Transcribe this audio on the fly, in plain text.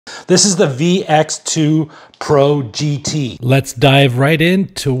This is the VX2 Pro GT. Let's dive right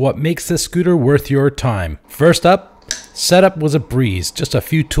into what makes this scooter worth your time. First up, setup was a breeze. Just a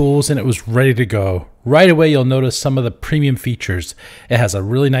few tools and it was ready to go. Right away, you'll notice some of the premium features. It has a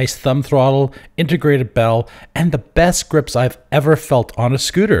really nice thumb throttle, integrated bell, and the best grips I've ever felt on a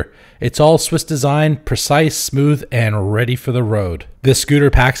scooter. It's all Swiss design, precise, smooth, and ready for the road. This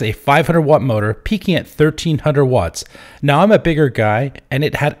scooter packs a 500 watt motor, peaking at 1300 watts. Now, I'm a bigger guy, and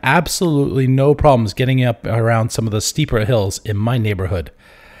it had absolutely no problems getting up around some of the steeper hills in my neighborhood,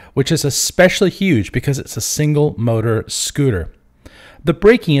 which is especially huge because it's a single motor scooter. The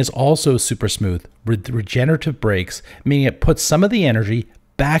braking is also super smooth with regenerative brakes, meaning it puts some of the energy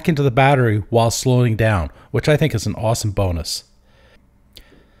back into the battery while slowing down, which I think is an awesome bonus.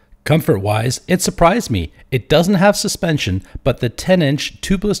 Comfort-wise, it surprised me. It doesn't have suspension, but the 10-inch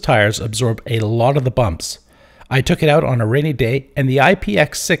tubeless tires absorb a lot of the bumps. I took it out on a rainy day, and the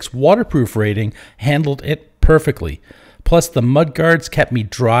IPX6 waterproof rating handled it perfectly. Plus, the mud guards kept me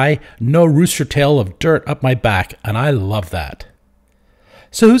dry, no rooster tail of dirt up my back, and I love that.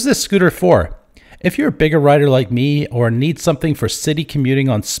 So who's this scooter for? If you're a bigger rider like me or need something for city commuting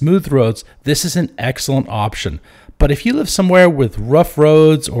on smooth roads, this is an excellent option. But if you live somewhere with rough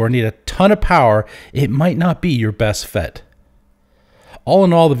roads or need a ton of power, it might not be your best fit. All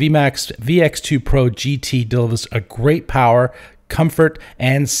in all, the Vmax VX2 Pro GT delivers a great power, comfort,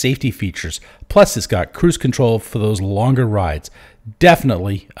 and safety features. Plus, it's got cruise control for those longer rides.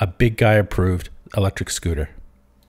 Definitely a big guy approved electric scooter.